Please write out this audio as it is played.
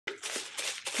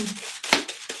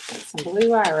Some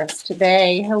blue iris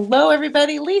today. Hello,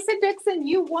 everybody. Lisa Dixon,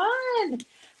 you won.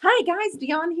 Hi, guys.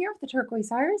 Dionne here with the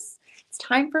Turquoise Iris. It's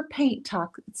time for Paint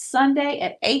Talk. It's Sunday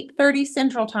at 8:30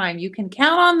 Central Time. You can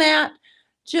count on that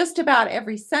just about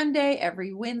every Sunday,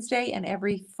 every Wednesday, and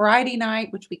every Friday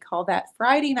night, which we call that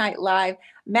Friday Night Live.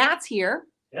 Matt's here.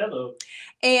 Hello.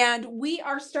 And we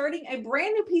are starting a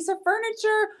brand new piece of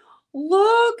furniture.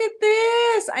 Look at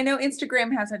this. I know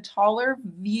Instagram has a taller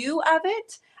view of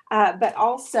it, but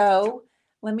also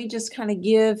let me just kind of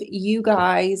give you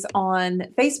guys on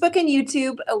Facebook and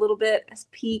YouTube a little bit a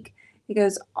peek. It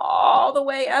goes all the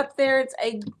way up there. It's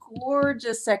a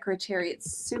gorgeous secretary.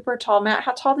 It's super tall. Matt,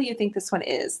 how tall do you think this one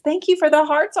is? Thank you for the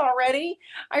hearts already.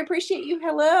 I appreciate you.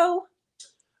 Hello.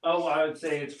 Oh, I would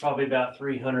say it's probably about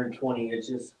 320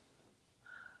 inches.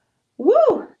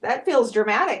 Woo, that feels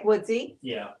dramatic, Woodsy.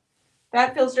 Yeah.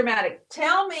 That feels dramatic.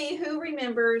 Tell me who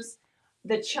remembers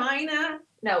the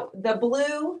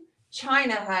blue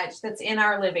China hutch that's in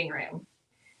our living room.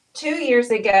 2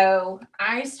 years ago,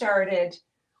 I started,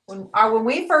 when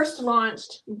we first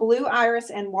launched Blue Iris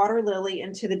and Water Lily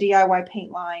into the DIY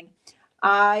paint line,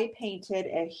 I painted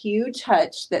a huge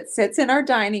hutch that sits in our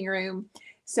dining room.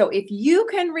 So if you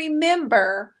can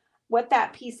remember what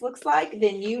that piece looks like,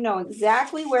 then you know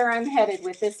exactly where I'm headed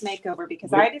with this makeover,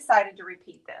 because I decided to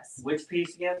repeat this. Which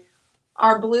piece again?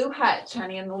 Our blue hutch,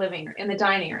 honey, in the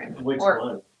dining room. Which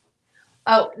one?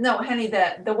 Oh, no, honey,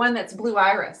 the one that's blue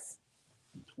iris.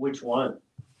 Which one?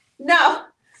 No,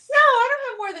 I don't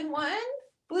have more than one.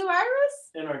 Blue iris?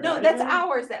 In our No, that's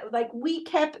ours. That, like, we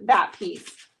kept that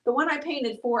piece. The one I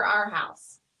painted for our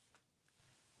house.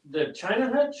 The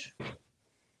China hutch?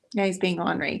 Yeah, he's being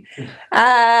ornery.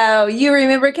 Oh, you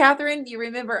remember, Catherine? You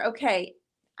remember? Okay,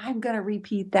 I'm going to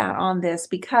repeat that on this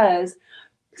because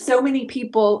so many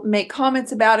people make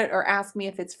comments about it or ask me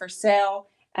if it's for sale.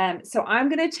 So I'm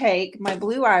going to take my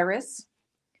blue iris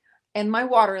and my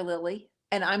water lily,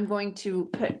 and I'm going to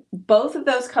put both of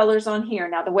those colors on here.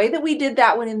 Now, the way that we did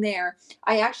that one in there,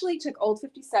 I actually took Old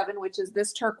 57, which is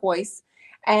this turquoise,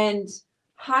 and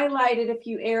highlighted a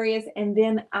few areas, and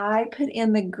then I put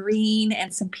in the green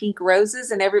and some pink roses,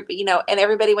 and everybody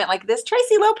went like this.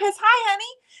 Tracy Lopez, hi,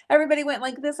 honey. Everybody went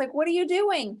like this, like, what are you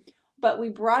doing? But we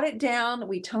brought it down.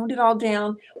 We toned it all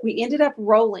down. We ended up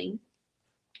rolling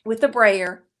with the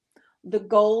brayer, the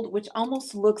gold, which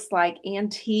almost looks like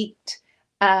antiqued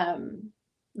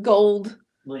gold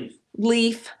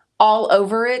leaf all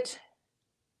over it.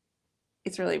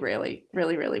 It's really, really,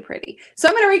 really, really pretty. So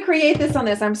I'm going to recreate this on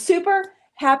this. I'm super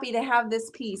happy to have this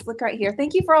piece. Look right here.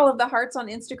 Thank you for all of the hearts on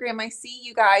Instagram. I see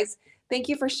you guys. Thank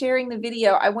you for sharing the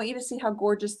video. I want you to see how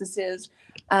gorgeous this is.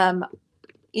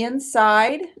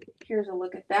 Inside, here's a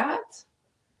look at that.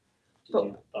 Did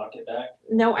you lock it back?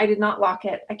 No, I did not lock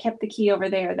it. I kept the key over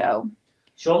there, though.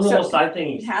 Show them the little side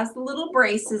thingies. It has the little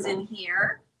braces in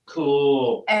here.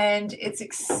 Cool. And it's in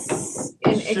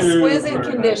exquisite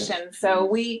condition. So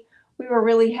we were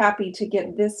really happy to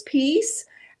get this piece.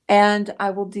 And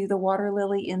I will do the water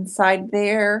lily inside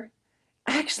there.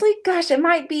 Actually, gosh, it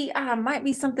might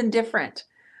be something different.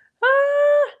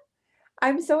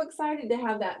 I'm so excited to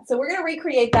have that. So we're going to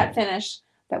recreate that finish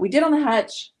that we did on the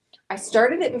hutch. I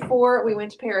started it before we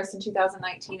went to Paris in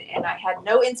 2019, and I had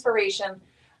no inspiration.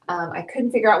 I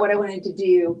couldn't figure out what I wanted to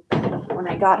do. When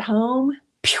I got home,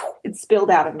 it spilled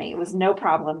out of me. It was no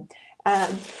problem. But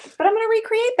I'm going to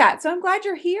recreate that. So I'm glad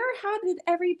you're here. How did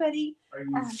everybody? Are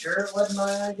you sure it wasn't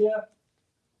my idea?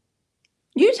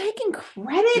 You taking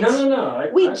credit? No.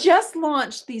 We just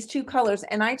launched these two colors,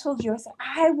 and I told you, I said,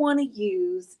 I want to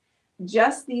use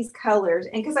just these colors.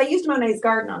 And because I used Monet's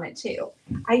Garden on it too.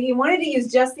 I wanted to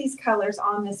use just these colors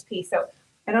on this piece. So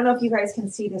I don't know if you guys can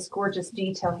see this gorgeous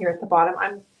detail here at the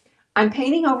bottom. I'm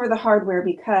painting over the hardware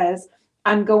because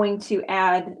I'm going to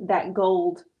add that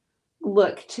gold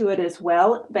look to it as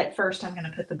well. But first I'm going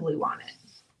to put the blue on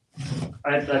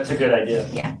it. That's a good idea.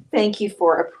 Yeah. Thank you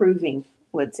for approving,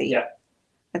 Woodsy. Yeah.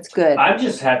 That's good. I'm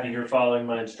just happy you're following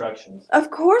my instructions.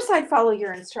 Of course I'd follow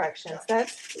your instructions.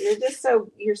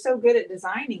 You're so good at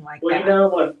designing like that. Well, you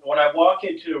know, when I walk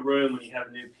into a room when you have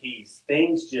a new piece,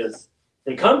 things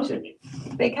they come to me.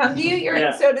 They come to you?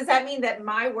 Yeah. So does that mean that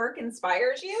my work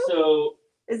inspires you? So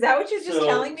is that what you're just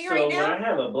telling me right now? So when I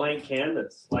have a blank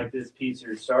canvas like this piece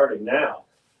you're starting now,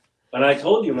 and I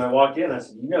told you when I walked in, I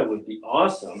said, it would be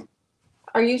awesome.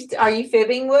 Are you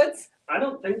fibbing, Woods? I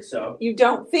don't think so. You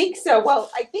don't think so? Well,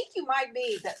 I think you might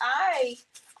be.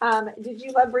 But did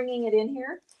you love bringing it in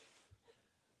here?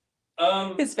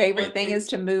 His favorite thing is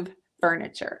to move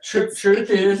furniture. Truth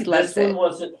is, this one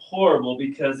wasn't horrible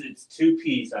because it's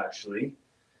two-piece actually.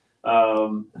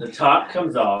 The top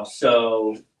comes off,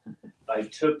 so I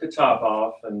took the top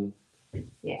off, and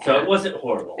Yeah. so it wasn't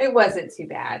horrible. It wasn't too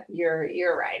bad. You're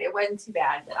right. It wasn't too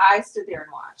bad. But I stood there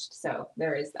and watched, so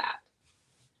there is that.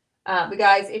 But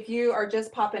guys, if you are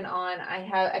just popping on,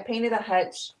 I painted a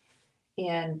hutch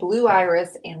in blue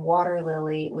iris and water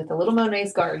lily with a little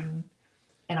Monet's garden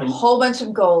and a whole bunch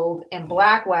of gold and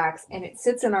black wax, and it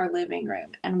sits in our living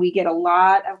room, and we get a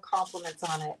lot of compliments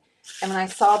on it. And when I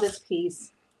saw this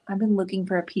piece, I've been looking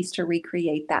for a piece to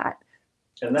recreate that.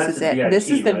 And that's This is it. VIP, This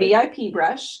is the right? VIP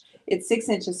brush. It's 6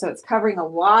 inches, so it's covering a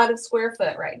lot of square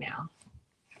foot right now.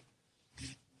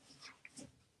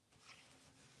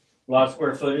 A lot of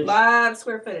square footage. A lot of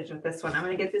square footage with this one. I'm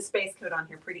going to get this base coat on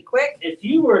here pretty quick. If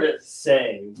you were to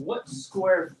say, what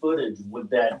square footage would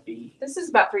that be? This is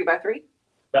about 3 by 3.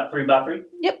 About 3 by 3?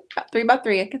 Yep, about 3 by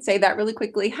 3. I could say that really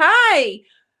quickly. Hi.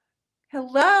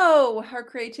 Hello. Our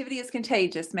creativity is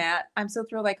contagious, Matt. I'm so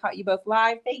thrilled I caught you both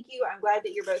live. Thank you. I'm glad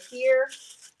that you're both here.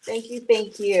 Thank you.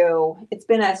 Thank you. It's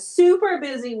been a super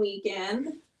busy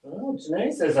weekend. Oh,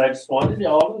 Janae says, I just wanted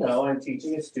y'all to know I'm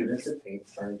teaching a student to paint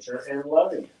furniture and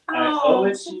loving it. I owe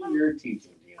it to your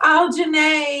teaching. Oh,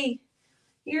 Janae,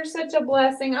 you're such a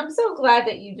blessing. I'm so glad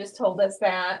that you just told us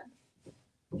that.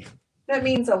 That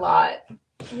means a lot.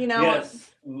 You know. Yes.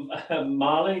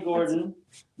 Molly Gordon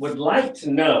would like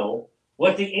to know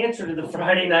what the answer to the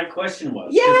Friday night question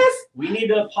was. Yes. We need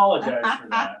to apologize for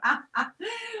that.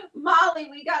 Molly,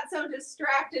 we got so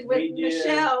distracted with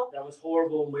Michelle. That was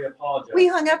horrible, and we apologize. We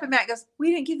hung up, and Matt goes,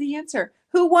 "We didn't give the answer.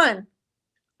 Who won?"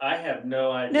 I have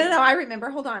no idea. No. I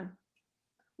remember. Hold on.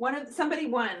 Somebody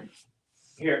won.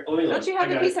 Here, let me look. Don't you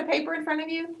have a piece of paper in front of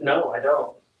you? No, I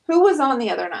don't. Who was on the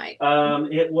other night?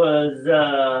 It was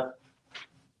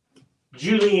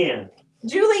Julianne.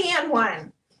 Julianne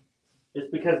won.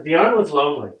 It's because Dionne was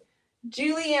lonely.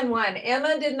 Julianne won.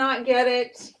 Emma did not get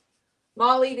it.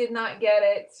 Molly did not get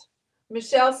it.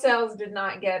 Michelle Sells did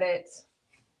not get it.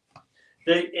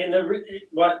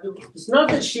 It's not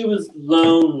that she was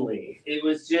lonely. It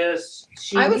was just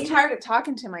I was tired of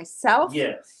talking to myself.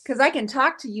 Yes. Because I can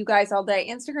talk to you guys all day.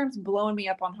 Instagram's blowing me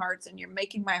up on hearts, and you're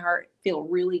making my heart feel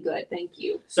really good. Thank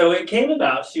you. So it came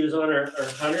about. She was on her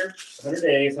 100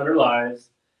 days, 100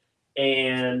 lives,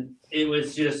 and it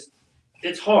was just,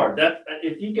 it's hard. That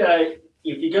if you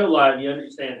go live, you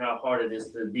understand how hard it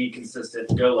is to be consistent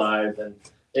and go live, and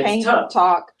it's tough.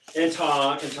 Talk. And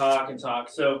talk.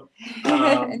 So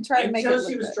and try to make it look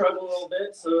she was good. struggling a little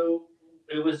bit, so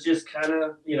it was just kind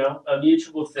of, a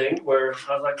mutual thing where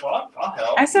I was like, well, I'll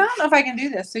help. I said, I don't know if I can do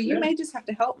this, so you may just have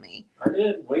to help me. I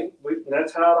did.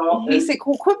 That's how it all. He said,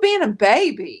 "Well, quit being a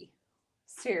baby."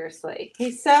 Seriously,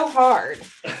 he's so hard.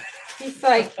 He's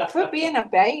like, "Quit being a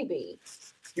baby."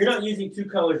 You're not using 2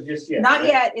 colors just yet. Not right?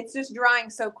 yet. It's just drying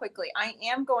so quickly. I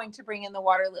am going to bring in the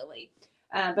water lily.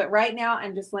 But right now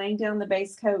I'm just laying down the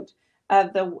base coat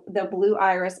of the blue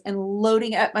iris and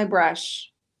loading up my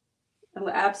brush. I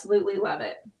absolutely love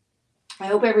it. I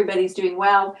hope everybody's doing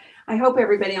well. I hope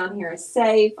everybody on here is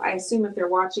safe. I assume if they're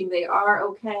watching, they are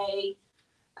okay.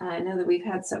 I know that we've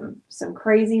had some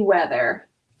crazy weather.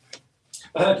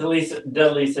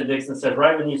 Delisa Dixon said,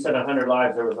 right when you said 100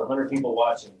 lives, there was 100 people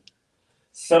watching.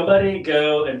 Somebody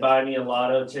go and buy me a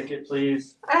lotto ticket,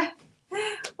 please.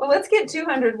 Well, let's get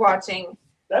 200 watching.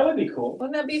 That would be cool.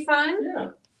 Wouldn't that be fun? Yeah.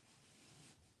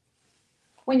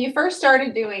 When you first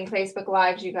started doing Facebook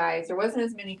Lives, you guys, there wasn't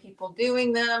as many people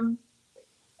doing them.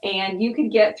 And you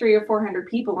could get 300 or 400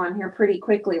 people on here pretty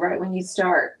quickly right when you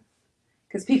start.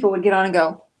 Because people would get on and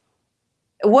go,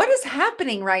 what is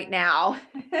happening right now?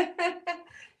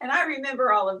 And I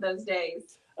remember all of those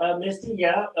days. Misty,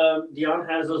 yeah. Dionne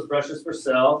has those brushes for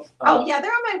sale. Oh, yeah,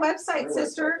 they're on my website,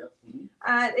 sister.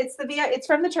 It's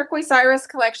from the Turquoise Iris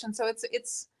collection. So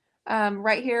it's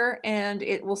right here, and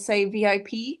it will say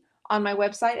VIP on my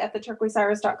website at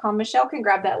theturquoiseiris.com. Michelle can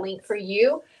grab that link for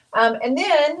you. And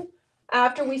then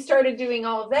after we started doing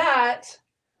all of that,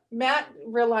 Matt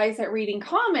realized that reading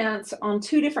comments on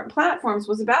 2 different platforms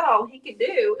was about all he could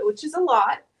do, which is a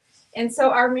lot. And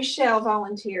so our Michelle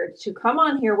volunteered to come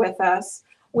on here with us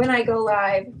when I go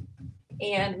live.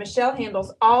 And Michelle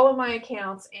handles all of my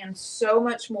accounts and so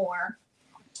much more.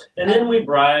 And then we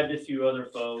bribed a few other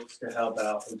folks to help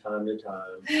out from time to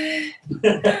time.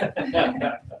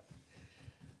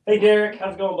 Hey, Derek,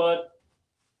 how's it going, bud?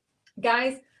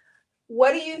 Guys,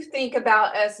 what do you think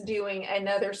about us doing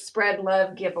another Spread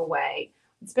Love giveaway?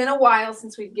 It's been a while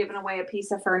since we've given away a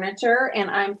piece of furniture, and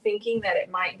I'm thinking that it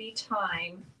might be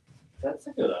time That's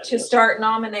a good idea. to start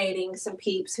nominating some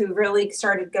peeps who really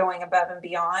started going above and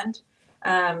beyond.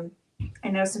 I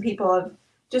know some people have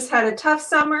just had a tough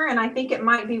summer, and I think it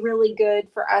might be really good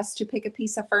for us to pick a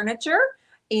piece of furniture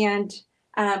and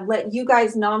let you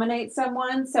guys nominate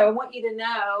someone. So I want you to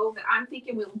know that I'm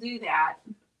thinking we'll do that.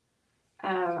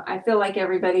 I feel like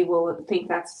everybody will think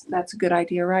that's a good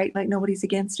idea, right? Like nobody's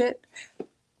against it.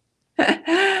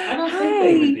 I don't think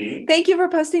they would be. Thank you for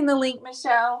posting the link,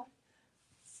 Michelle.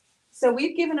 So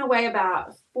we've given away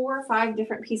about 4 or 5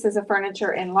 different pieces of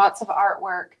furniture and lots of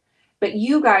artwork, but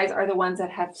you guys are the ones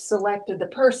that have selected the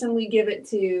person we give it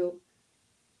to.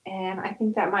 And I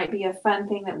think that might be a fun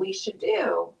thing that we should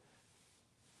do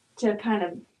to kind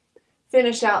of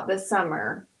finish out the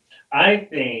summer. I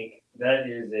think that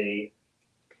is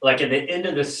like at the end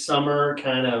of the summer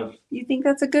kind of. You think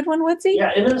that's a good one, Woodsy?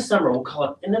 Yeah, end of the summer. We'll call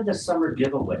it end of the summer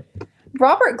giveaway.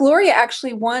 Robert Gloria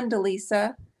actually won,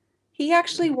 Delisa. He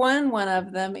actually won one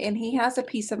of them, and he has a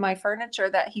piece of my furniture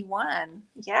that he won.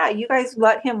 Yeah, you guys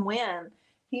let him win.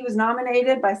 He was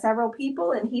nominated by several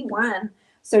people, and he won.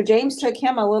 So James took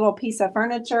him a little piece of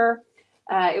furniture.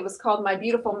 It was called My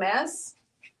Beautiful Mess,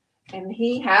 and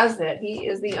he has it. He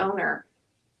is the owner.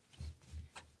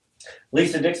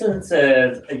 Lisa Dixon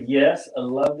says, yes, I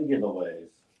love the giveaways.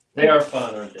 They are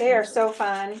fun, aren't they? They are so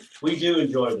fun. We do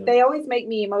enjoy them. They always make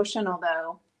me emotional,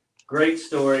 though. Great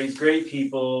stories, great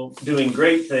people, doing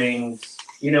great things.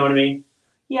 You know what I mean?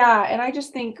 Yeah, and I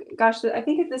just think, gosh, I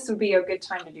think this would be a good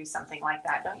time to do something like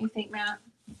that. Don't you think, Matt?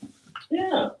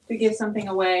 Yeah. To give something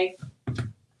away.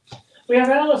 We have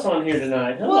Alice on here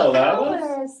tonight. Hello,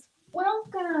 Alice.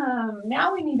 Welcome.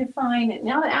 Now we need to find it.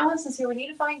 Now that Alice is here, we need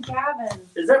to find Gavin.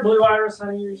 Is that Blue Iris,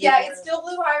 honey? Yeah, it's still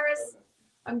Blue Iris.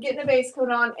 I'm getting a base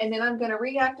coat on, and then I'm going to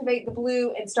reactivate the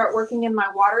blue and start working in my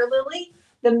water lily.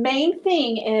 The main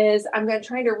thing is I'm going to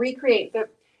try to recreate the.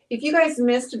 If you guys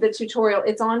missed the tutorial,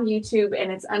 it's on YouTube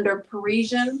and it's under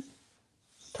Parisian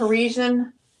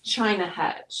China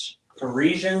Hutch.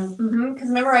 Parisian? Because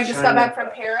remember, I just got back from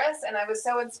Paris and I was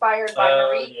so inspired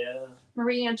by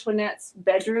Marie Antoinette's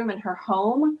bedroom and her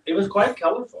home. It was quite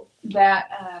colorful. That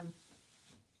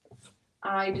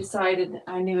I decided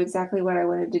I knew exactly what I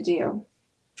wanted to do.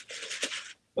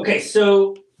 Okay,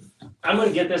 so I'm going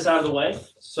to get this out of the way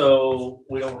so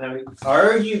we don't have it.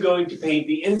 Are you going to paint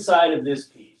the inside of this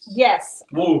piece? Yes.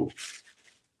 Woo.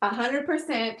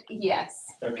 100% yes.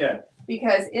 Okay.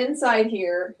 Because inside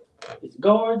here, it's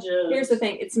gorgeous. Here's the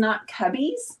thing. It's not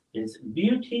cubbies. It's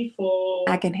beautiful.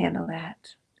 I can handle that.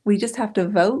 We just have to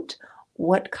vote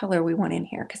what color we want in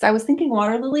here. Because I was thinking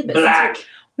water lily, but black.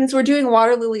 Since we're doing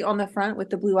water lily on the front with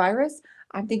the blue iris,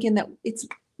 I'm thinking that it's,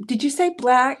 did you say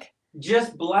black?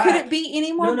 Just black. Could it be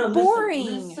any more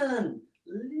boring?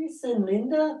 Listen,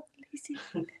 Linda.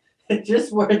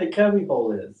 Just where the cubby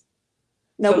hole is.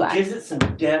 No so black. It gives it some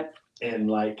depth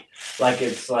and like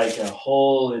it's like a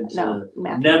hole into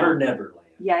Neverland.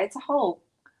 Yeah, it's a hole.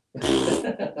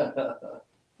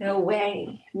 No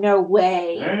way. No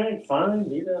way. All right, fine.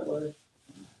 Be that way.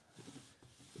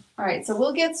 All right, so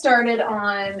we'll get started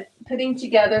on putting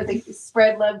together the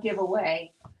Spread Love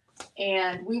giveaway.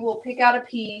 And we will pick out a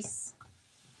piece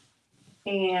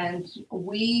and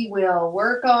we will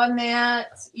work on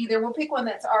that. Either we'll pick one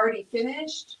that's already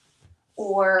finished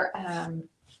or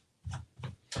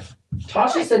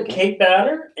Tasha said cake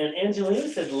batter and Angelina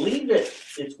said leave it.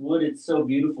 It's wood. It's so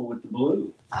beautiful with the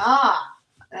blue. Ah,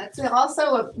 that's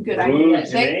also a good Ooh,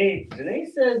 idea.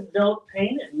 Janae says don't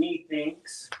paint it,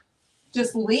 methinks.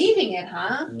 Just leaving it,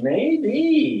 huh?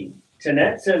 Maybe.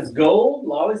 Tanette says gold.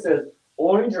 Lolly says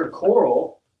orange or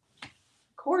coral.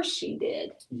 Of course she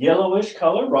did. Yellowish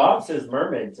color. Rob says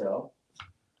mermaid tail.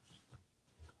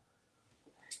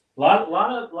 Lot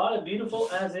of beautiful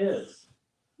as is.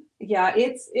 Yeah,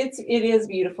 it is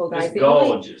beautiful, guys. It's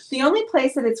gorgeous. The only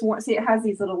place that it's warm, see, it has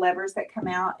these little levers that come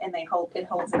out and it holds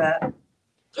it up,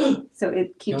 so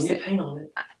it keeps Don't it. get paint on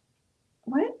it.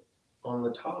 What? On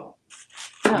the top.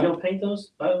 Oh. You don't paint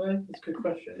those, by the way? That's a good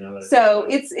question. So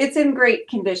it's in great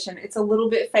condition. It's a little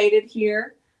bit faded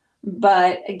here,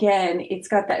 but again, it's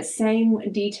got that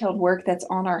same detailed work that's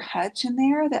on our hutch in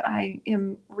there that I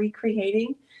am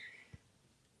recreating.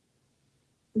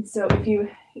 And so if you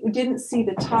didn't see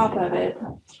the top of it,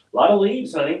 a lot of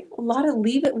leaves, honey. a lot of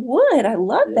leave it wood. I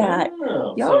love that.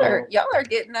 Yeah, Y'all are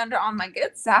getting under on my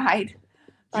good side.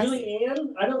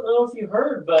 Julianne, I don't know if you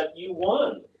heard, but you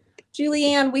won.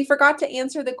 Julianne, we forgot to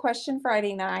answer the question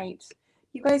Friday night.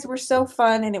 You guys were so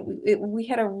fun, and we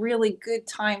had a really good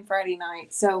time Friday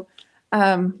night. So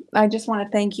I just want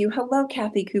to thank you. Hello,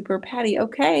 Kathy Cooper. Patty,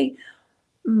 okay.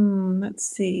 Let's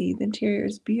see. The interior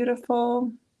is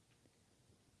beautiful.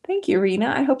 Thank you,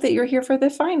 Rena. I hope that you're here for the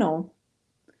final.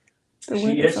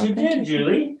 Yes, you did,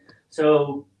 Julie.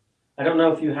 So I don't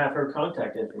know if you have her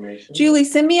contact information. Julie,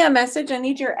 send me a message. I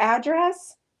need your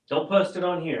address Don't post it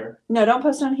on here. No, don't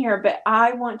post on here, but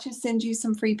I want to send you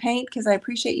some free paint because I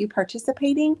appreciate you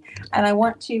participating, and I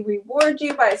want to reward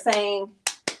you by saying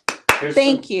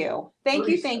thank you.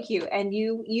 Thank you. And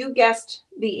you guessed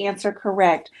the answer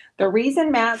correct. The reason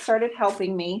Matt started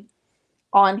helping me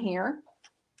on here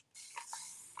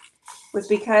was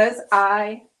because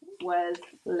I was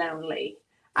lonely.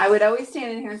 I would always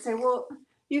stand in here and say, well,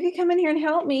 you could come in here and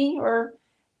help me, or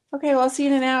okay, well, I'll see you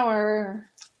in an hour.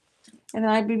 And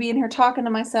then I'd be in here talking to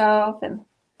myself, and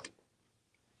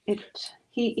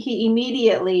he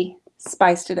immediately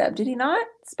spiced it up. Did he not?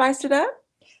 Spiced it up?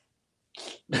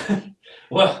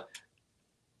 Well,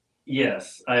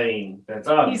 yes. I mean, that's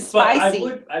obvious. He's spicy.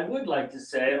 But I would like to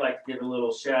say, I'd like to give a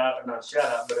little not shout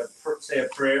out, but say a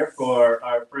prayer for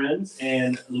our friends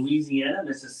in Louisiana,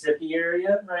 Mississippi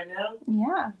area right now.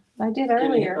 Yeah, I did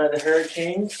Getting earlier. hit by the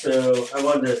hurricane, so I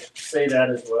wanted to say that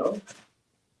as well.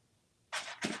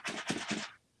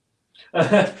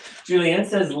 Julianne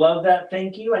says, love that,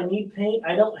 thank you. I need paint.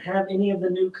 I don't have any of the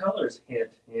new colors. Hint,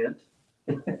 hint.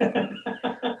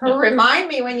 Remind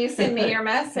me when you send me your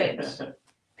message. So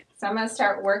I'm going to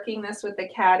start working this with the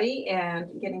caddy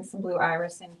and getting some blue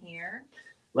iris in here.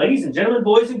 Ladies and gentlemen,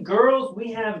 boys and girls,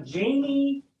 we have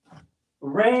Jamie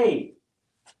Ray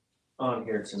on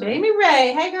here tonight. Jamie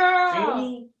Ray, hey girl.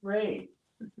 Jamie Ray.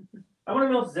 I want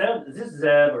to know if Zeb, is this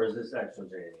Zeb or is this actual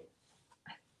Jamie?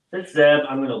 If it's Zeb,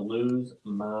 I'm going to lose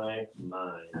my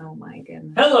mind. Oh my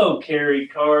goodness. Hello, Carrie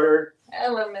Carter.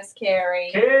 Hello, Miss Carrie.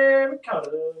 Carrie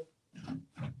Carter.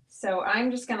 So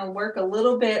I'm just going to work a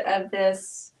little bit of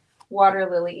this water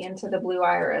lily into the blue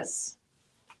iris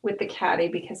with the caddy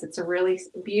because it's a really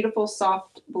beautiful,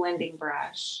 soft blending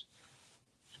brush.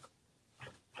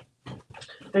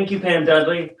 Thank you, Pam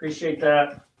Dudley. Appreciate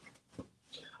that.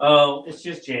 Oh, it's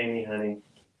just Jamie, honey.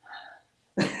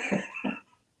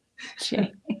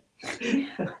 Jamie.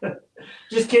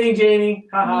 Just kidding, Jamie.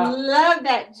 Haha. Love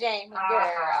that Jamie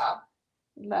girl.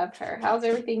 Love her. How's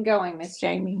everything going, Miss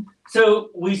Jamie? So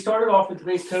we started off with the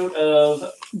base coat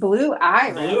of Blue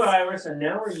iris. Blue iris, and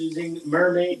now we're using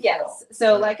mermaid. Yes.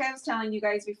 So like I was telling you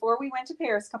guys before we went to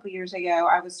Paris a couple years ago,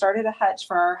 I was started a hutch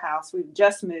for our house. We've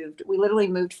just moved. We literally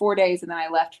moved 4 days and then I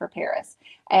left for Paris.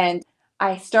 And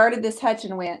I started this hutch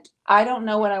and went, I don't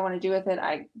know what I want to do with it.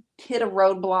 I hit a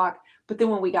roadblock. But then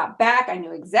when we got back, I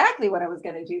knew exactly what I was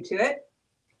going to do to it.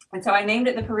 And so I named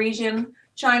it the Parisian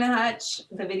China Hutch.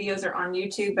 The videos are on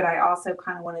YouTube, but I also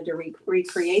kind of wanted to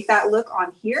recreate that look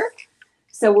on here.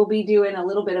 So we'll be doing a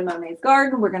little bit of Monet's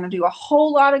Garden. We're going to do a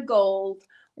whole lot of gold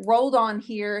rolled on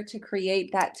here to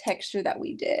create that texture that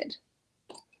we did.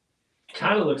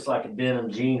 Kind of looks like a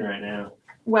denim jean right now.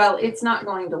 Well, it's not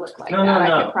going to look like that. No.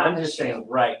 I could promise I'm just you. saying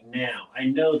right now. I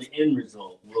know the end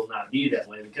result will not be that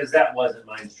way because that wasn't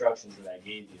my instructions that I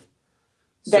gave you.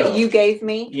 That you gave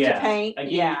me yeah, to paint? I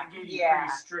gave you pretty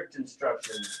strict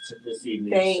instructions this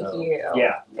evening. Thank you.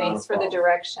 Yeah. Thanks for the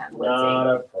direction, Lizzie. Not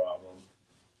a problem.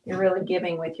 You're really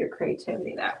giving with your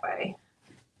creativity that way.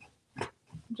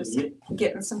 Just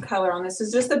getting some color on this. This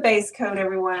is just the base coat,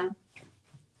 everyone.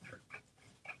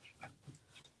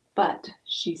 But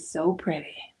she's so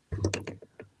pretty.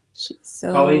 She's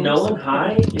so Probably Nolan,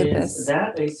 hi. Is Is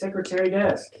that a secretary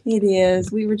desk? It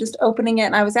is. We were just opening it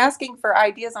and I was asking for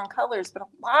ideas on colors, but a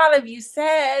lot of you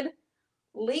said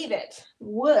leave it,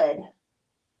 wood.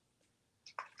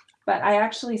 But I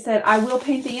actually said I will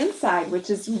paint the inside, which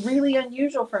is really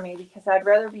unusual for me because I'd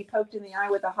rather be poked in the eye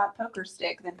with a hot poker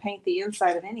stick than paint the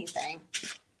inside of anything.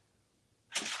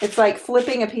 It's like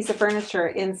flipping a piece of furniture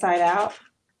inside out.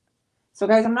 So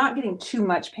guys, I'm not getting too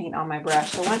much paint on my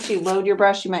brush. So once you load your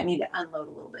brush, you might need to unload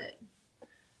a little bit.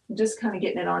 I'm just kind of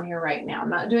getting it on here right now. I'm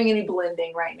not doing any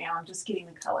blending right now. I'm just getting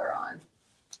the color on.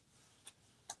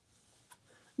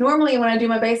 Normally when I do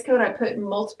my base coat, I put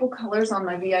multiple colors on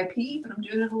my VIP, but I'm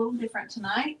doing it a little different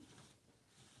tonight.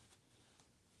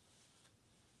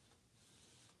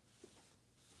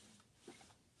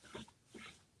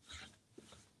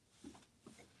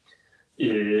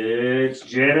 It's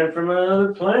Janet from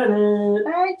another planet.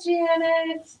 Hi,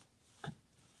 Janet.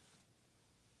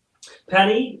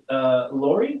 Patty,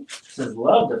 Lori says,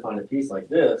 love to find a piece like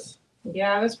this.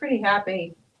 Yeah, I was pretty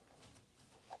happy.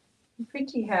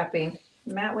 Pretty happy.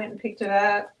 Matt went and picked it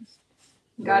up.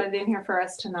 Got it in here for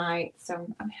us tonight. So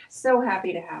I'm so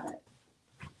happy to have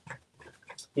it.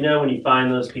 You know, when you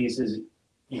find those pieces,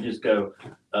 you just go,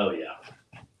 oh yeah.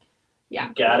 Yeah,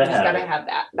 Gotta have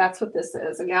that. That's what this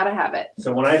is. I gotta have it.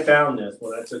 So when I found this,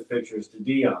 when I took pictures to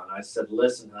Dionne, I said,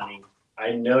 listen, honey,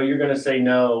 I know you're going to say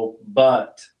no,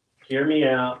 but hear me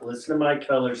out. Listen to my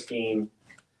color scheme.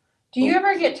 Do you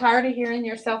ever get tired of hearing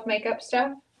yourself make up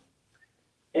stuff?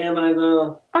 Am I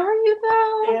though? Are you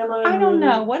though? Am I? I don't really?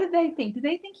 know. What do they think? Do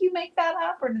they think you make that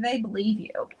up, or do they believe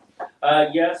you?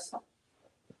 Yes.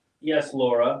 Yes,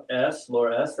 Laura S.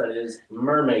 Laura S. That is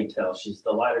mermaid tail. She's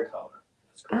the lighter color.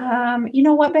 That's correct. You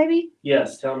know what, baby?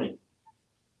 Yes, tell me.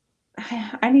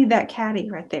 I need that caddy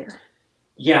right there.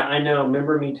 Yeah, I know.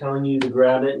 Remember me telling you to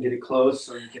grab it and get it close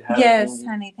so you can have Yes, it?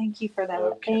 honey. Thank you for that.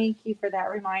 Okay. Thank you for that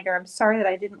reminder. I'm sorry that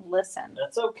I didn't listen.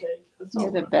 That's okay. That's You're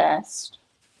all the right. best.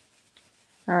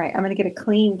 All right, I'm going to get a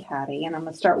clean caddy, and I'm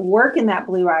going to start working that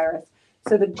blue iris.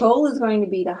 So the goal is going to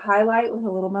be to highlight with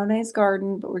a little Monet's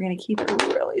Garden, but we're going to keep it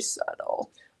really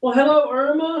subtle. Well, hello,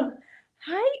 Irma.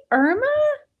 Hi, Irma.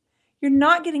 You're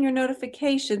not getting your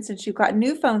notification since you've got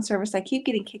new phone service. I keep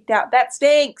getting kicked out. That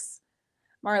stinks.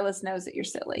 Marlis knows that you're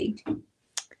silly.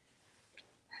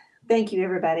 Thank you,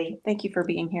 everybody. Thank you for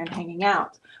being here and hanging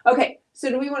out. Okay, so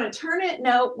do we want to turn it?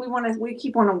 No, we want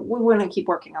to keep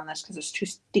working on this because it's too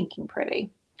stinking pretty.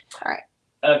 All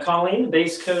right. Colleen, the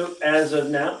base coat as of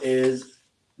now is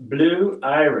Blue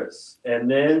Iris, and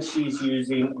then she's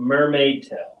using Mermaid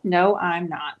Tail. No, I'm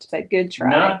not, but good try.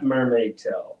 Not Mermaid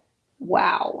Tail.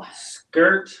 Wow.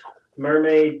 Skirt,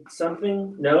 Mermaid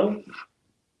something? No.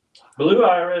 Blue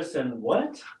Iris and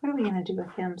what? What are we going to do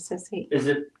with him, sissy? Is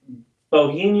it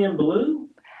Bohemian Blue?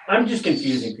 I'm just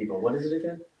confusing people. What is it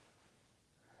again?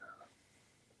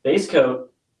 Base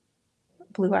coat,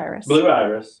 Blue Iris. Blue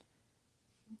Iris.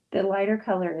 The lighter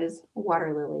color is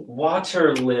Water Lily.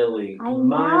 Water Lily. I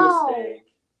My know. mistake.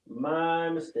 My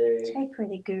mistake. Hi,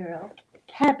 pretty girl.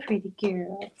 Hi, pretty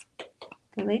girl.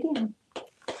 Go lay down.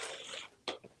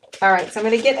 All right, so I'm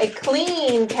going to get a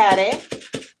clean caddy.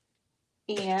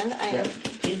 And I am...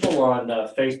 People on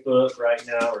Facebook right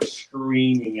now are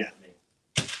screaming at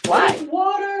me. Why?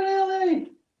 Water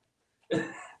Lily!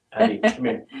 Abby, come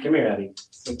here. Come here, Abby.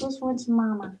 Sickles wants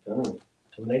mama. Oh,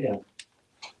 come lay down.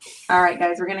 All right,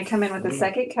 guys, we're going to come in with the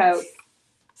second coat.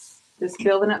 Just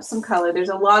building up some color. There's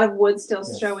a lot of wood still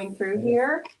showing through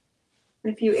here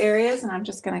in a few areas, and I'm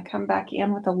just going to come back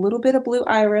in with a little bit of blue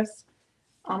iris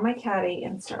on my caddy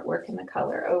and start working the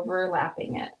color,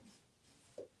 overlapping it.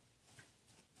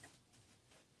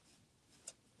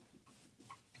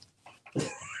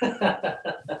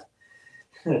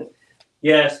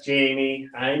 Yes, Jamie,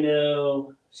 I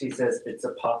know. She says it's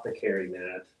apothecary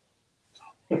mat.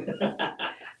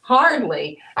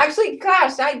 Hardly. Actually,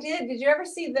 gosh, I did. Did you ever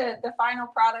see the final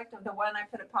product of the one I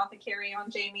put apothecary on,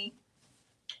 Jamie?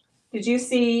 Did you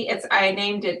see it's? I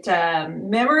named it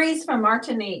Memories from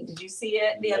Martinique. Did you see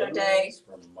it the other day?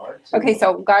 Okay,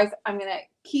 so guys, I'm going to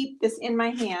keep this in my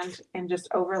hand and just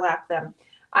overlap them.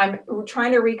 I'm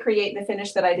trying to recreate the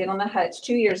finish that I did on the hutch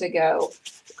 2 years ago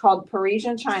called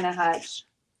Parisian China Hutch.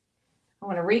 I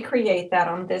want to recreate that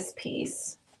on this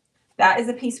piece. That is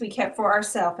a piece we kept for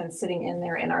ourselves and sitting in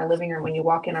there in our living room when you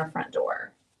walk in our front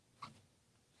door.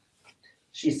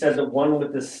 She said the one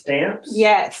with the stamps?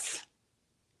 Yes.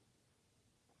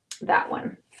 That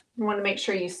one. I want to make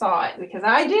sure you saw it because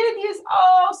I did use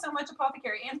so much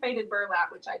apothecary and faded burlap,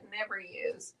 which I'd never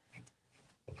use.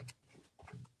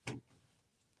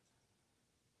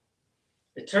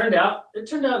 It turned out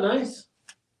nice.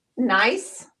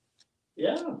 Nice?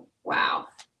 Yeah. Wow.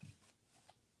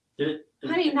 It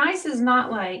Honey, nice is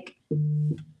not like.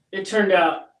 turned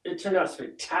out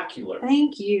spectacular.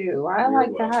 Thank you. I You're like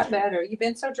welcome. that better. You've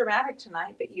been so dramatic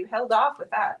tonight, but you held off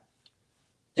with that.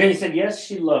 Jenny said yes,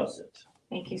 she loves it.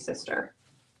 Thank you, sister.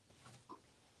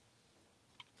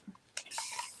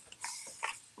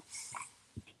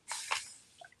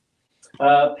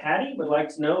 Patty would like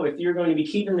to know if you're going to be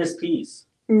keeping this piece.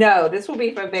 No, this will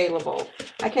be available.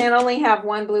 I can only have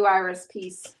one blue iris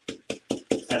piece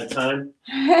At a time?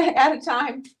 at a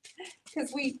time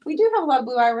because we do have a lot of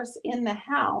blue iris in the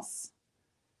house.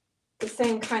 The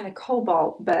same kind of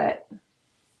cobalt, but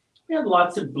We have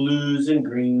lots of blues and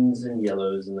greens and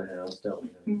yellows in the house, don't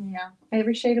we? yeah,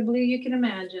 every shade of blue you can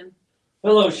imagine.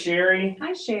 Hello, Sherry.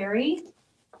 Hi, Sherry.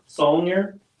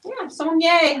 Sonia. Yeah,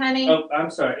 Sonia, honey. Oh, I'm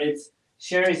sorry. It's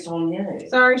Sherry Sonia.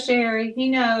 Sorry, Sherry. He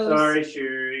knows. Sorry,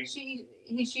 Sherry.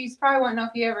 She's probably wanting to know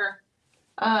if you ever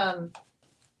I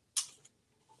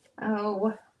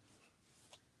was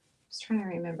trying to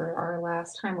remember our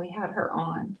last time we had her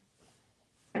on.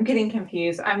 I'm getting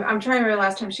confused. I'm trying to remember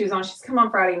last time she was on. She's come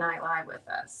on Friday Night Live with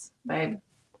us, babe.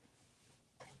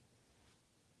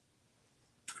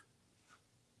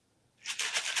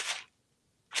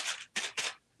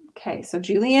 Okay, so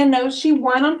Julianne knows she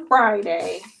won on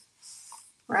Friday,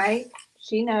 right?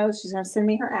 She knows she's gonna send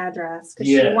me her address because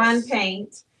she won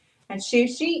paint, and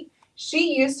she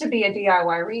used to be a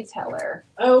DIY retailer.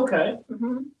 Oh, okay.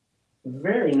 Mm-hmm.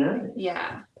 Very nice.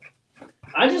 Yeah.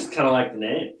 I just kind of like the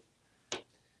name.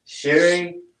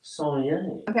 Sherry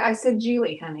Saulnier. Okay, I said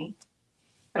Julie, honey.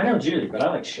 I know Julie, but I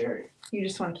like Sherry. You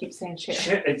just want to keep saying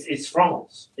Sherry. It's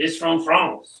France. It's from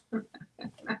France.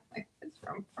 It's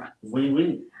from France. Oui,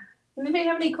 oui. Anybody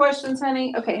have any questions,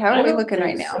 honey? Okay, how are we looking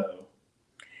right now? So.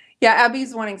 Yeah,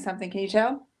 Abby's wanting something. Can you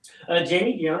tell?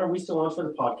 Jamie, Dionne, are we still on for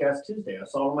the podcast Tuesday? I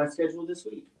saw it on my schedule this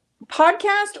week.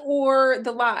 Podcast or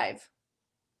the live?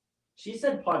 She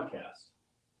said podcast.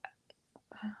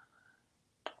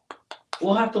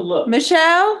 We'll have to look.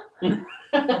 Michelle?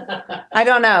 I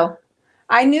don't know.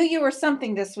 I knew you were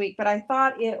something this week, but I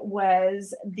thought it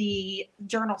was the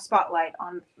journal spotlight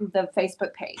on the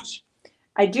Facebook page.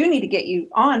 I do need to get you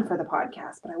on for the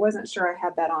podcast, but I wasn't sure I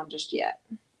had that on just yet.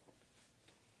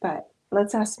 But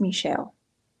let's ask Michelle.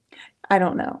 I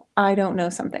don't know. I don't know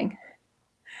something.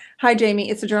 Hi, Jamie.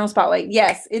 It's the journal spotlight.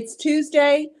 Yes, it's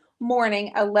Tuesday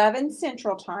morning, 11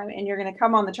 Central Time, and you're going to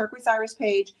come on the Turquoise Iris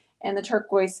page and the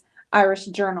Turquoise Iris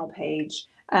journal page.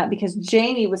 Because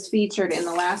Jamie was featured in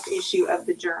the last issue of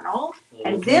the journal.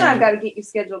 And then I've got to get you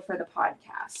scheduled for the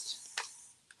podcast.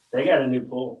 They got a new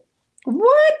pool.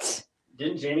 What?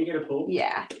 Didn't Jamie get a pool?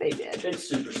 Yeah, they did. It's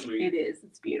super sweet. It is.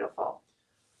 It's beautiful.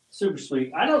 Super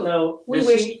sweet. I don't know. We Does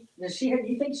wish. she have,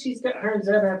 you think she's got her and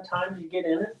Zeb have time to get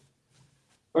in it?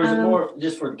 Or is it more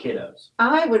just for the kiddos?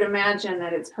 I would imagine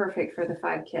that it's perfect for the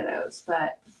 5 kiddos,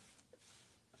 but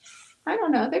I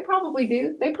don't know. They probably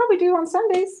do. They probably do on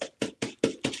Sundays.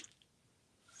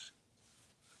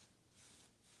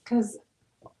 Because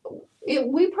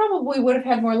we probably would have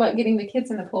had more luck getting the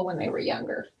kids in the pool when they were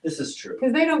younger. This is true.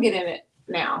 Because they don't get in it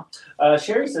now.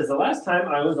 Sherry says, the last time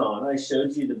I was on, I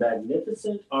showed you the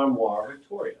magnificent Armoire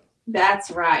Victoria.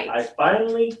 That's right. I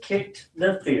finally kicked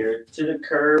the fear to the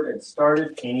curb and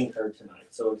started painting her tonight.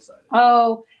 So excited.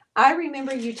 Oh, I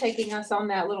remember you taking us on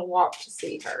that little walk to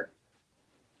see her.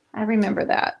 I remember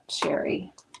that,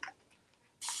 Sherry.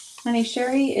 Honey,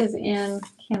 Sherry is in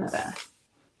Canada.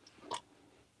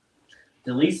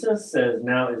 Delisa says,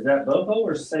 now is that boho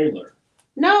or sailor?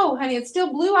 No, honey, it's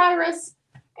still blue iris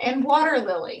and water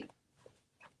lily.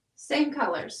 Same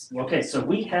colors. Okay, so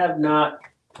we have not.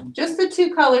 Just the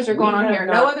 2 colors are going We on have here.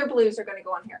 No not- other blues are going to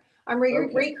go on here. I'm Okay.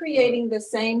 recreating the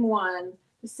same one,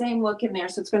 the same look in there.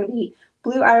 So it's going to be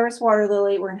blue iris, water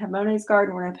lily. We're going to have Monet's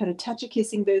Garden. We're going to put a touch of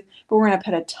Kissing Booth, but we're going to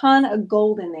put a ton of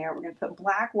gold in there. We're going to put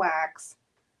black wax.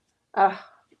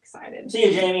 Excited. See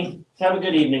you, Jamie. Have a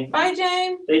good evening. Bye,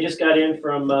 Jane. They just got in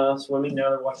from swimming. Now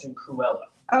they're watching Cruella.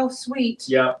 Oh, sweet.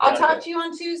 Yeah. I'll talk to you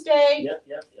on Tuesday.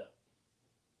 Yep.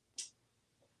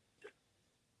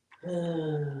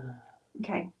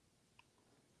 Okay.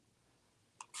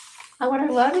 What I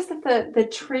love is that the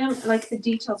trim, like the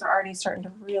details are already starting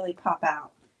to really pop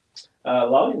out.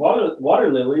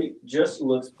 Water lily just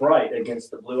looks bright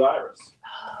against the blue iris.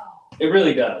 Oh. It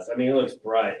really does. I mean, it looks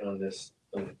bright on this.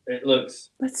 It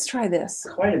looks Let's try this.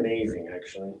 quite amazing,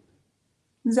 actually.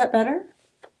 Is that better?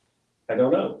 I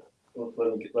don't know.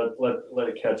 Let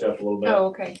it catch up a little bit. Oh,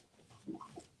 okay.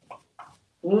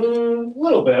 A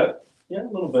little bit. Yeah, a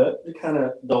little bit. It kind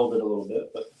of dulled it a little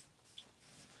bit, but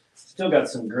still got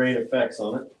some great effects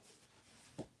on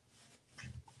it.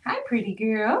 Hi, pretty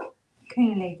girl. Can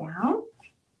you lay down?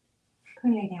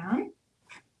 Can you lay down?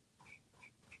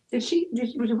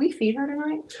 Did we feed her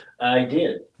tonight? I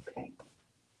did. Okay.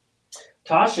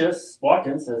 Tasha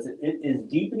Watkins says it is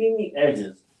deepening the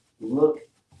edges. Look,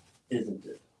 isn't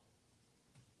it?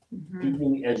 Mm-hmm.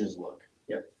 Deepening the edges look.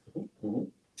 Yep. Mm-hmm.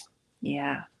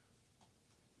 Yeah.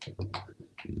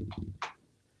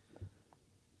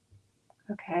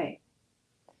 Okay.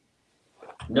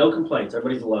 No complaints.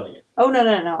 Everybody's loving it. Oh,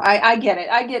 no. I get it.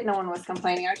 I get no one was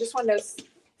complaining. I just wanted to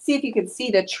see if you could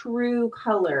see the true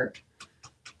color.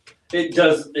 It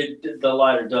does. The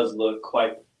lighter does look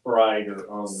quite brighter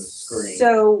on the screen.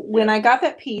 So when I got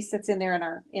that piece that's in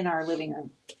there in our living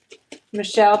room,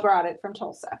 Michelle brought it from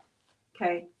Tulsa.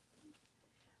 Okay.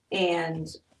 And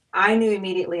I knew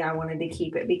immediately I wanted to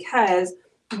keep it because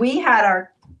we had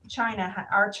our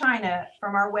china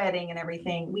from our wedding and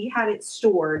everything. We had it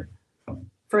stored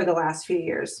for the last few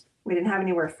years. We didn't have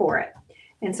anywhere for it.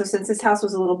 And so since this house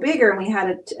was a little bigger and we had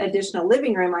an additional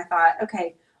living room, I thought,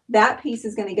 okay, that piece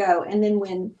is going to go. And then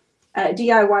when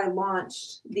DIY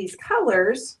launched these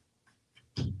colors,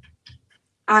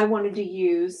 I wanted to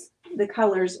use the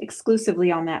colors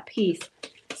exclusively on that piece.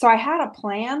 So I had a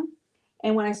plan,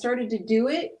 and when I started to do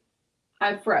it,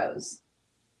 I froze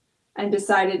and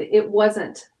decided it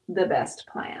wasn't the best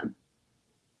plan.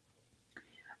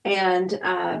 And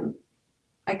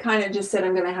I kind of just said,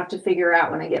 I'm going to have to figure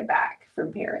out when I get back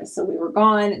from Paris. So we were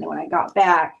gone, and then when I got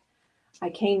back, I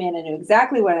came in and knew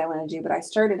exactly what I want to do, but I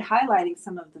started highlighting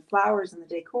some of the flowers and the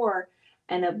decor,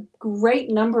 And a great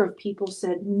number of people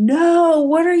said, no,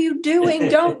 what are you doing?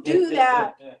 Don't do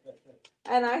that.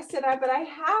 And I said, but I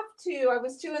have to. I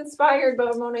was too inspired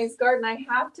by Monet's garden. I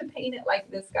have to paint it like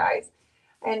this, guys.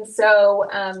 And so,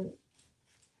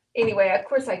 anyway, of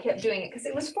course, I kept doing it because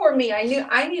it was for me. I knew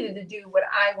I needed to do what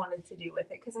I wanted to do with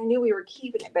it because I knew we were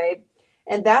keeping it, babe.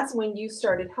 And that's when you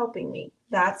started helping me.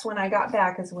 That's when I got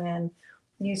back, is when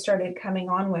you started coming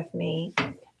on with me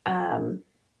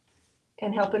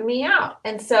and helping me out.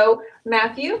 And so,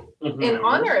 Matthew, in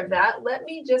honor of that, let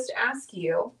me just ask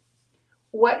you,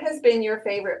 what has been your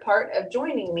favorite part of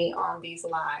joining me on these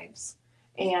lives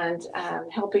and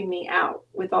helping me out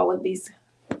with all of these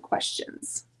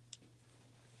questions?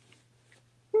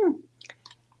 Come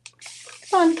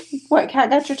on. What,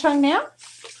 Kat, got your tongue now?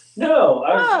 No,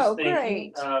 I was just thinking,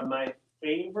 great. my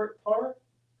favorite part,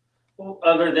 well,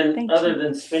 other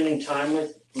than spending time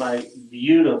with my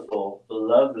beautiful,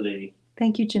 lovely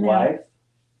Thank you, Janelle. wife.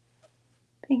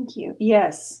 Thank you.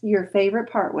 Yes, your favorite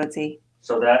part, Woodsy.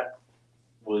 So that,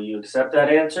 will you accept that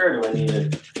answer, or do I need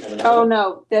to have another Oh, one?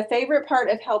 no, the favorite part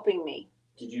of helping me.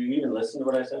 Did you even listen to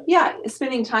what I said? Yeah,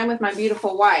 spending time with my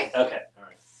beautiful wife. Okay, all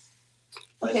right.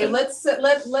 Okay,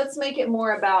 let's make it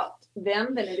more about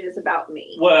them than it is about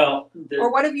me. Well,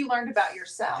 Or what have you learned about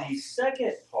yourself? the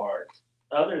second part,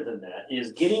 other than that,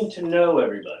 is getting to know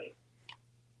everybody.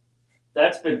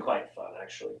 That's been quite fun,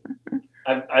 actually.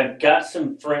 I've got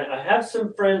some friends. I have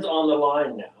some friends on the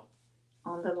line now.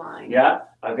 On the line. Yeah,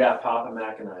 I've got Papa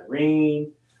Mac and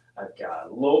Irene. I've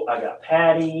got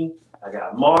Patty. I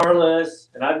got Marlis,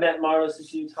 and I've met Marlis a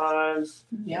few times.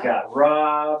 Yeah. Got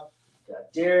Rob.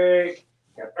 Got Derek.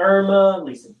 Got Irma,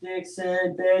 Lisa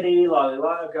Dixon, Betty, Lolly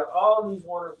Lolly. I've got all these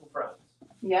wonderful friends.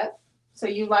 Yep. So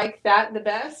you like that the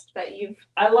best? That you've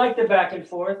I like the back and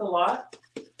forth a lot.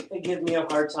 They give me a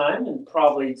hard time, and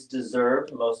probably it's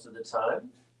deserved most of the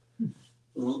time.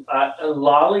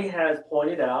 Lolly has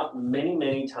pointed out many,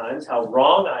 many times how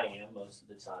wrong I am most of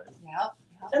the time. Yep.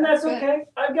 And that's okay.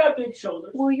 I've got big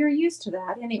shoulders. Well, you're used to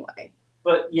that anyway.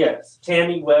 But yes,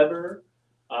 Tammy Weber,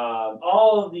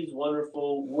 all of these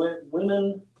wonderful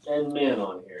women and men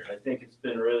on here. I think it's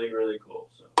been really, really cool.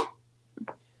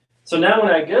 So now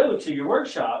when I go to your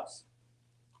workshops,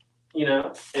 you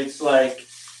know, it's like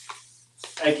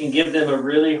I can give them a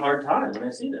really hard time when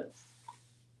I see them.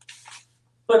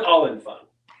 But all in fun.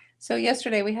 So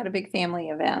yesterday we had a big family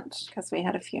event because we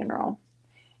had a funeral,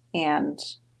 and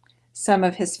some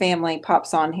of his family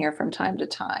pops on here from time to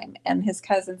time. And his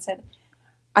cousin said,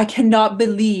 I cannot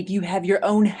believe you have your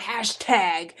own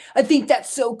hashtag. I think that's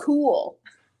so cool.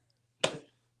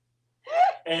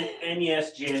 And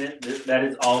yes, Janet, that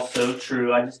is also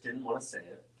true. I just didn't want to say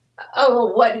it. Oh,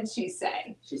 well, what did she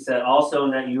say? She said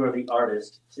also that you are the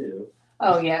artist too.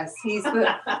 Oh, yes. He's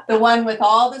the one with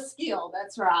all the skill.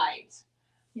 That's right.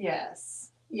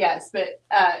 Yes. Yes. But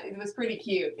it was pretty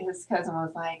cute. His cousin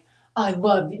was like, I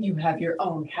love that you have your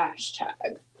own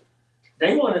hashtag.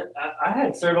 They want to. I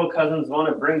had several cousins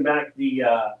want to bring back the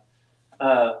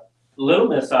Little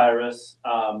Miss Iris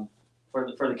for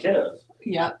the kiddos.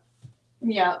 Yep.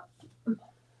 Yep.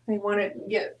 They want to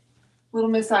get Little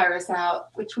Miss Iris out,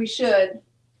 which we should.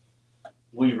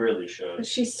 We really should. But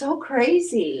she's so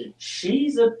crazy.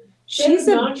 She's a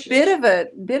bit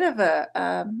of a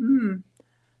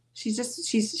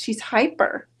she's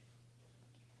hyper.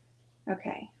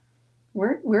 Okay.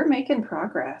 We're making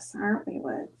progress, aren't we,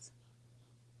 Woods?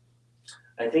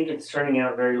 I think it's turning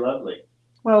out very lovely.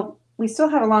 Well, we still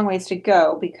have a long ways to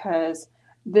go because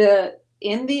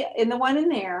in the one in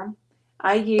there,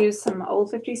 I used some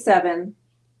old 57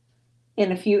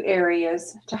 in a few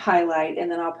areas to highlight,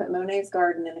 and then I'll put Monet's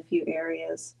garden in a few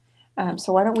areas.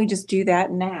 So why don't we just do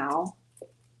that now?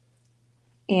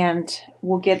 And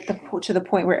we'll get to the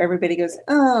point where everybody goes,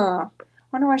 oh, I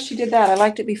wonder why she did that. I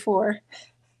liked it before.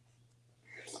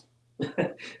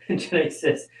 Janae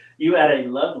says, you add a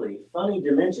lovely, funny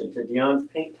dimension to Dionne's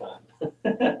paint time.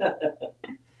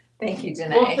 Thank you, Janae.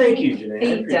 Well, thank you,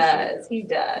 Janae. He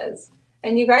does.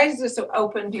 And you guys just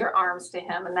opened your arms to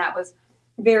him, and that was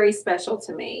very special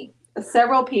to me.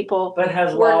 Several people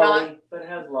Lolly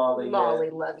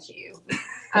loves you.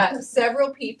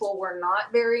 Several people were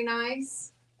not very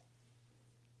nice,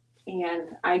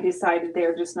 and I decided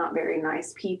they're just not very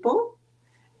nice people.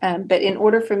 But in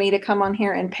order for me to come on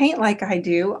here and paint like I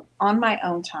do on my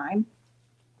own time,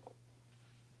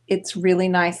 it's really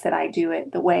nice that I do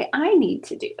it the way I need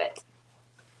to do it.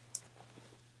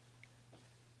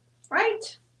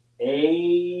 Right?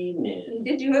 Amen.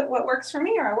 Did you what works for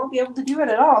me, or I won't be able to do it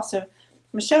at all. So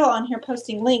Michelle on here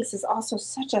posting links is also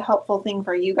such a helpful thing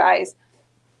for you guys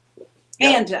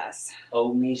and us.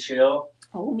 Oh, Michelle.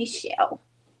 Oh, Michelle.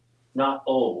 not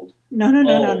old. No, no,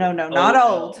 no, no, Old. no, no, not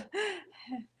O-L. old.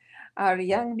 Our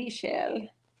young Michelle.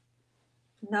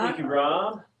 Not Thank you,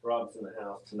 Rob. Rob's in the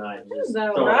house tonight. Just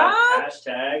Hello, throwing out Rob.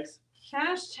 hashtags.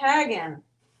 Hashtagging.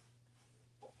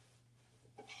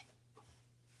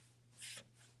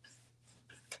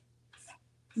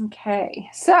 Okay,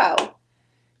 so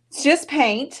it's just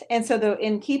paint, and so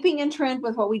in keeping in trend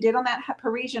with what we did on that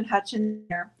Parisian hutch in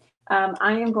there,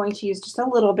 I am going to use just a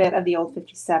little bit of the old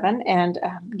 57, and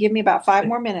give me about 5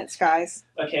 more minutes, guys.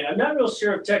 Okay, I'm not real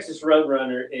sure if Texas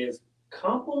Roadrunner is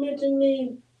complimenting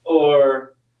me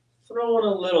or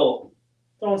throwing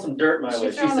some dirt my way.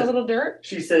 She's throwing a little dirt.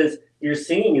 She says, your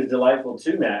singing is delightful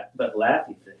too, Matt, but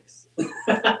laughy face.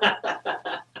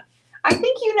 I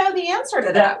think you know the answer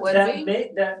to that,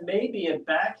 Woodsy. That may be a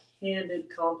backhanded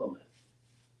compliment.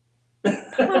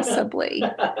 Possibly.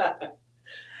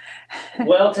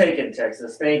 Well taken,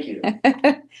 Texas. Thank you.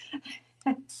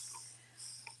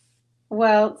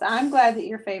 Well, I'm glad that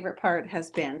your favorite part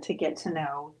has been to get to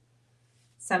know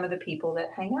some of the people that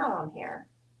hang out on here.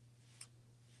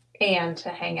 And to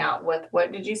hang out with,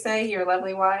 what did you say, your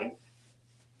lovely wife?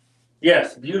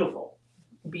 Yes, beautiful.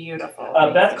 Beautiful.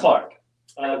 Beth Clark.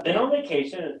 Been on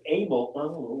vacation and able,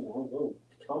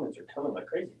 comments are coming like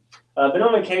crazy. Been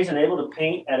on vacation and able to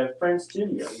paint at a friend's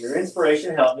studio. Your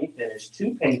inspiration helped me finish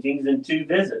 2 paintings in 2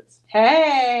 visits.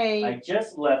 Hey! I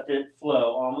just let it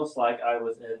flow almost like I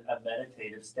was in a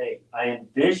meditative state. I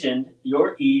envisioned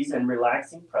your ease and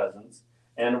relaxing presence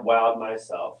and wowed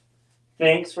myself.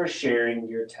 Thanks for sharing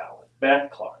your talent. Beth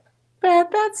Clark.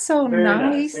 Beth, that's so Very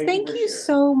nice. nice. Thank you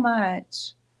so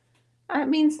much. That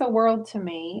means the world to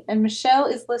me. And Michelle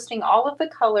is listing all of the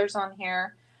colors on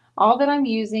here, all that I'm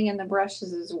using, and the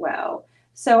brushes as well.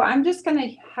 So I'm just going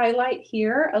to highlight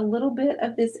here a little bit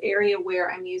of this area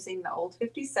where I'm using the old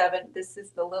 57. This is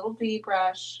the little D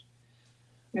brush.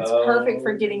 It's perfect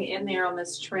for getting in there on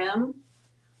this trim.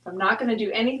 I'm not going to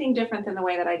do anything different than the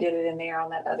way that I did it in there on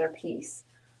that other piece.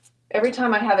 Every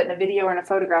time I have it in a video or in a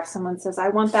photograph, someone says, I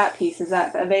want that piece. Is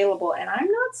that available? And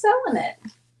I'm not selling it.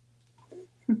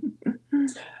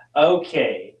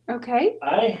 Okay. Okay.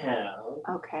 I have.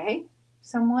 Okay.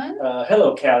 Someone?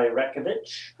 Hello, Callie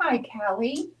Rekovich. Hi,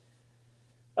 Callie.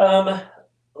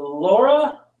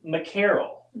 Laura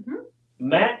McCarroll. Mm-hmm.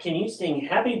 Matt, can you sing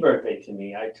happy birthday to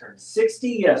me? I turned 60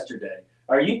 yesterday.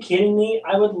 Are you kidding me?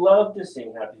 I would love to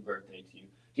sing happy birthday to you.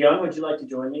 Dionne, would you like to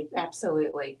join me?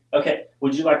 Absolutely. Okay.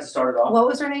 Would you like to start it off? What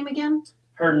was her name again?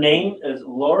 Her name is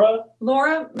Laura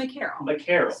McCarroll.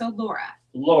 McCarroll. So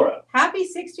Laura. Happy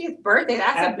 60th birthday.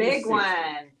 That's Happy a big 60th.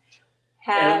 one.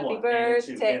 Happy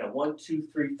birthday. And a 1, 2,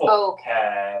 3, 4.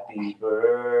 Okay. Happy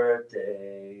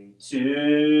birthday to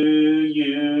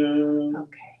you.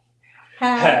 Okay.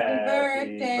 Happy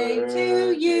birthday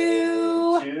to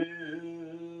you. To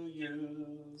you.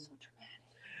 So dramatic.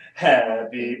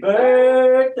 Happy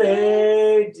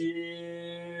birthday,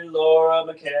 dear Laura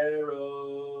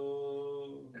McCarroll.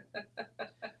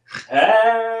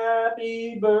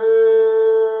 Happy birthday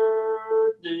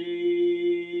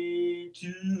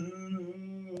to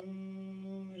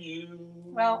you.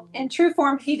 Well, in true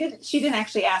form, she didn't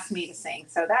actually ask me to sing,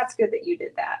 so that's good that you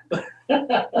did that.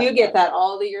 You get that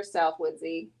all to yourself,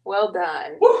 Woodsy. Well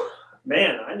done. Woo.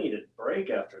 Man, I need a break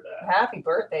after that. Happy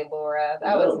birthday, Laura.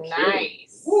 That No was kidding.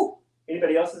 nice. Woo.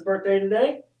 Anybody else's birthday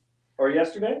today? Or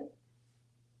yesterday?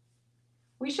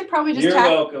 We should probably just You're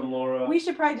welcome, Laura. We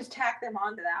should probably just tack them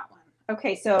onto that one.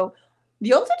 Okay, so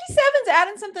the old 57's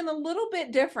adding something a little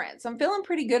bit different. So I'm feeling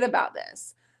pretty good about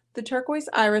this. The Turquoise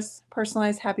Iris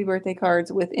personalized happy birthday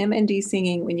cards with M&D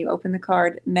singing when you open the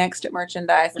card next to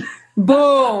merchandise.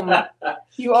 Boom!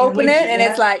 You open it and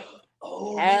it's like,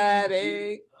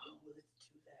 happy.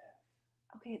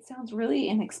 Okay, it sounds really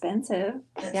inexpensive.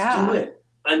 Let's Yeah. do it.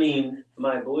 I mean,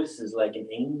 my voice is like an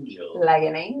angel. Like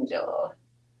an angel.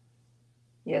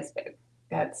 Yes, babe.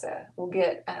 That's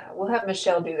we'll have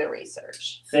Michelle do the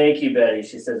research. Thank you, Betty.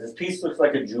 She says this piece looks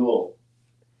like a jewel.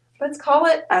 Let's call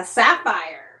it a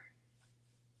sapphire.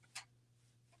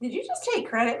 Did you just take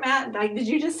credit, Matt? Did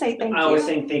you just say thank you? I was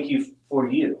saying thank you for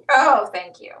you. Oh,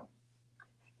 thank you.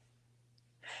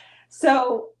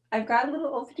 So I've got a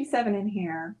little old 57 in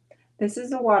here. This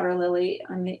is a water lily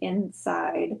on the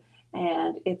inside,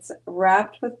 and it's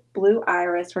wrapped with blue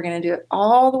iris. We're going to do it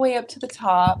all the way up to the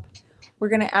top. We're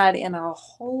going to add in a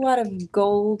whole lot of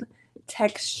gold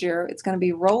texture. It's going to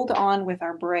be rolled on with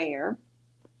our brayer.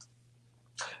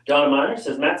 Donna Miner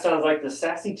says, Matt sounds like the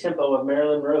sassy tempo of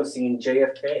Marilyn Monroe singing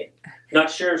JFK. Not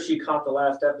sure if she caught the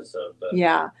last episode, but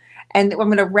yeah. And I'm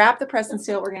going to wrap the press and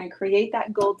seal. We're going to create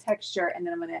that gold texture, and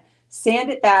then I'm going to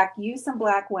sand it back, use some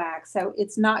black wax. So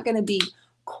it's not going to be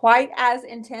quite as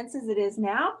intense as it is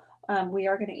now, We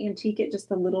are going to antique it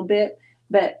just a little bit,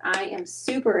 but I am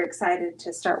super excited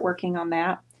to start working on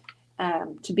that,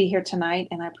 to be here tonight.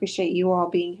 And I appreciate you all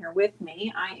being here with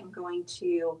me. I am going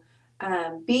to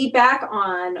be back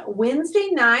on Wednesday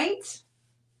night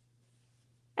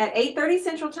at 8:30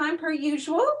 Central Time per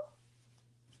usual.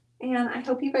 And I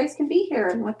hope you guys can be here.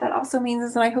 And what that also means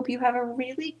is that I hope you have a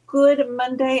really good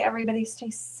Monday. Everybody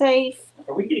stay safe.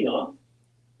 Are we getting off?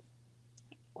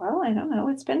 Well, I don't know.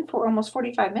 It's been for almost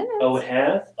 45 minutes. Oh, it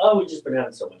has? Oh, we've just been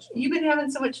having so much fun. You've been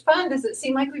having so much fun. Does it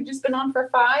seem like we've just been on for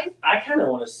 5? I kind of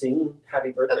want to sing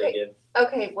Happy Birthday Okay. again.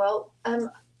 Okay, well,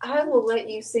 I will let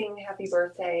you sing Happy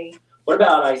Birthday. What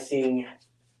about I sing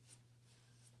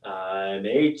I'm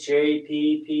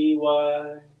Happy?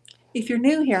 If you're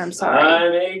new here, I'm sorry.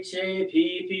 I'm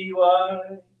Happy.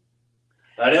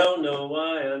 I don't know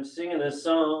why I'm singing this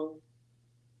song.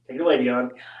 Take it away,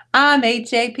 Dionne. I'm Happy.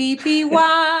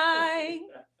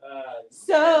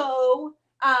 So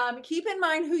keep in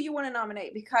mind who you want to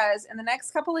nominate, because in the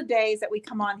next couple of days that we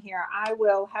come on here, I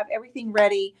will have everything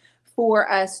ready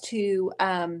for us to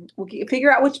we'll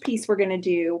figure out which piece we're going to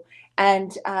do.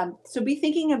 And so be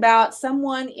thinking about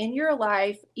someone in your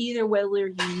life, either whether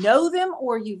you know them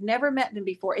or you've never met them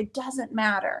before. It doesn't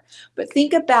matter. But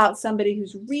think about somebody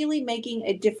who's really making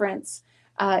a difference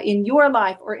in your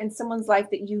life or in someone's life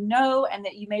that you know and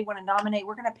that you may want to nominate.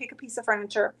 We're going to pick a piece of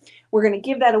furniture. We're going to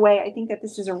give that away. I think that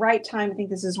this is a right time. I think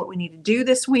this is what we need to do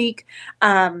this week.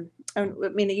 I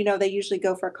mean, you know, they usually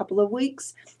go for a couple of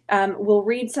weeks. We'll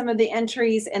read some of the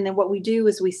entries, and then what we do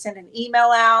is we send an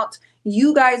email out.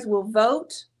 You guys will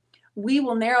vote. We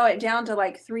will narrow it down to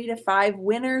like 3 to 5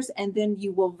 winners, and then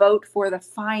you will vote for the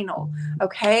final.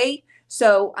 Okay?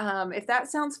 So if that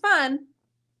sounds fun,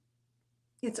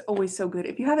 it's always so good.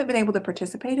 If you haven't been able to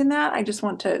participate in that, I just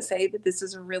want to say that this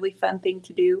is a really fun thing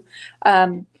to do.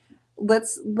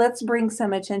 Let's bring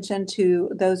some attention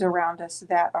to those around us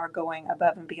that are going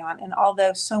above and beyond. And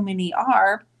although so many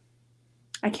are,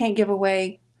 I can't give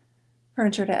away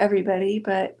furniture to everybody,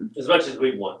 but as much as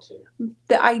we want to.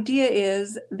 The idea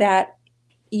is that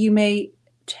you may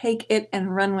take it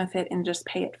and run with it and just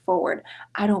pay it forward.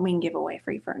 I don't mean give away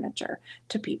free furniture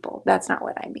to people. That's not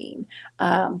what I mean.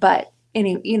 But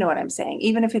you know what I'm saying.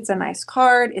 Even if it's a nice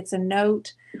card, it's a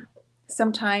note,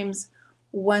 sometimes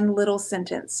one little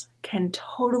sentence can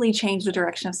totally change the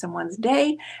direction of someone's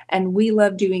day, and we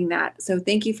love doing that. So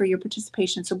thank you for your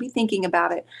participation. So be thinking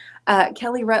about it.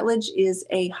 Kelly Rutledge is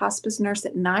a hospice nurse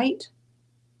at night.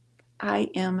 I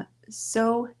am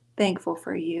so thankful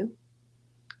for you.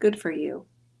 Good for you.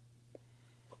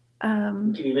 We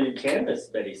can even do canvas,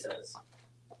 Betty says.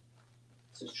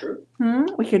 This is true.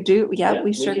 We could do, yeah,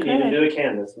 we sure could. We could. even do a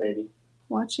canvas, maybe.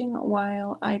 Watching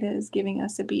while Ida is giving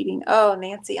us a beating. Oh,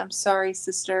 Nancy, I'm sorry,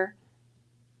 sister.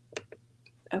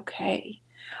 Okay.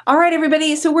 All right,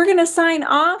 everybody. So we're going to sign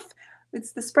off.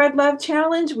 It's the Spread Love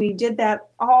Challenge. We did that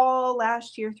all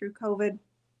last year through COVID.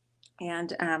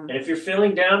 And if you're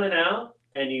feeling down and out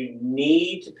and you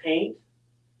need to paint,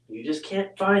 you just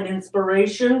can't find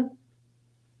inspiration,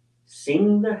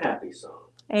 sing the happy song.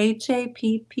 Happy.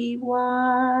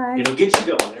 It'll get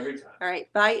you going every time. All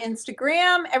right. Bye,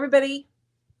 Instagram. Everybody,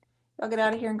 y'all get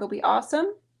out of here and go be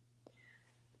awesome.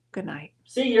 Good night.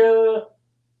 See ya.